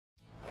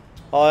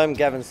Hi, I'm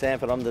Gavin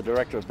Sanford. I'm the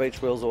Director of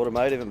Beachwheels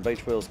Automotive and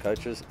Beachwheels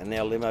Coaches and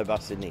now Limo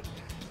Bus Sydney.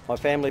 My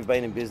family have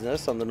been in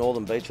business on the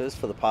northern beaches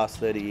for the past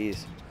 30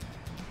 years.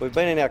 We've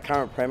been in our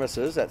current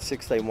premises at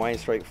 16 Wayne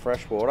Street,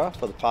 Freshwater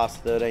for the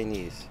past 13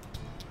 years.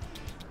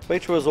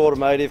 Beachwheels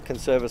Automotive can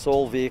service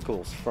all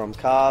vehicles from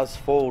cars,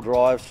 four-wheel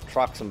drives,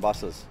 trucks and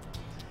buses.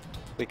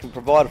 We can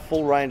provide a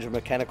full range of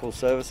mechanical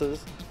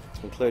services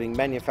including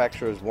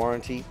manufacturer's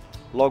warranty,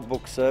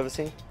 logbook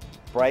servicing,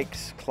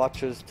 brakes,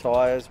 clutches,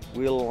 tyres,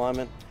 wheel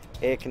alignment,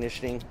 air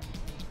conditioning,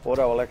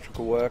 auto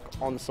electrical work,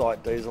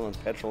 on-site diesel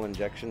and petrol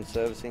injection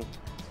servicing.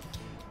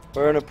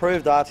 We're an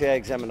approved RTA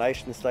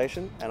examination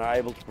station and are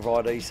able to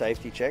provide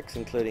e-safety checks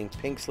including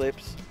pink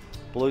slips,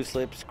 blue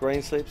slips,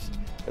 green slips,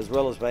 as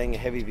well as being a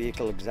heavy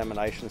vehicle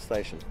examination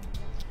station.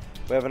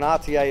 We have an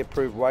RTA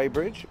approved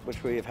weighbridge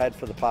which we have had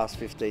for the past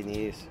 15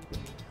 years.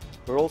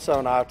 We're also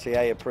an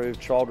RTA approved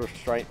child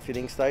restraint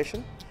fitting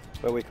station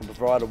where we can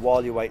provide a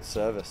while you wait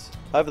service.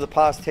 Over the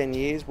past 10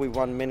 years we've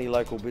won many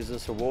local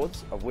business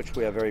awards of which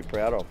we are very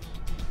proud of.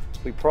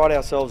 We pride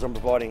ourselves on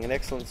providing an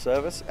excellent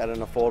service at an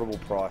affordable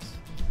price.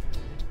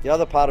 The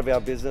other part of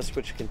our business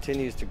which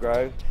continues to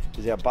grow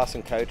is our bus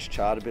and coach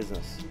charter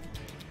business.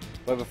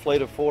 We have a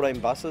fleet of 14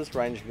 buses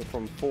ranging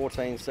from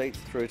 14 seats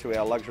through to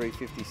our luxury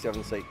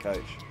 57-seat coach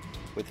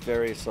with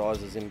various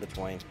sizes in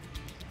between.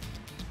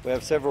 We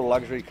have several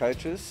luxury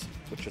coaches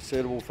which are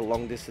suitable for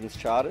long distance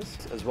charters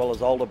as well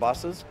as older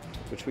buses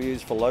which we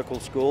use for local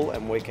school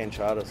and weekend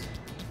charters.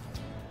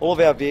 All of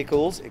our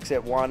vehicles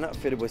except one are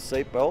fitted with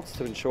seat belts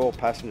to ensure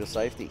passenger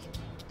safety.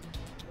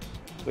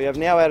 We have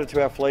now added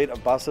to our fleet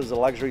of buses a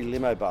luxury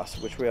limo bus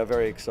which we are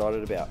very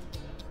excited about.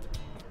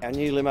 Our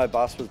new limo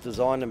bus was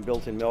designed and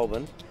built in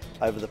Melbourne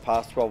over the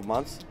past 12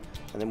 months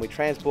and then we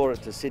transported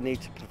it to Sydney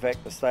to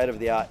perfect the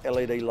state-of-the-art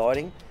LED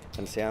lighting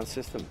and sound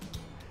system.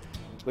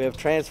 We have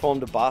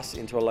transformed a bus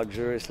into a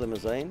luxurious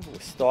limousine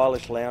with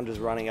stylish lounges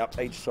running up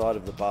each side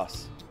of the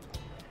bus.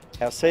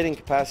 Our seating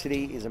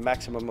capacity is a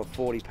maximum of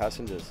 40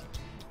 passengers.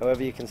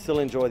 However, you can still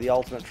enjoy the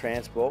ultimate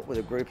transport with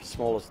a group as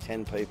small as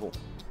 10 people.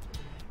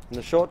 In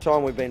the short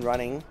time we've been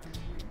running,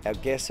 our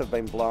guests have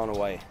been blown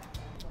away.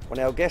 When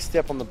our guests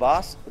step on the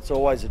bus, it's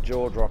always a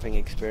jaw-dropping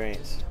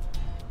experience.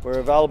 We're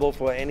available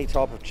for any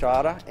type of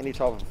charter, any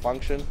type of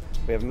function.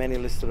 We have many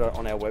listed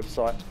on our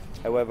website.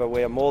 However,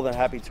 we are more than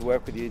happy to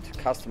work with you to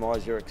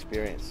customise your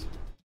experience.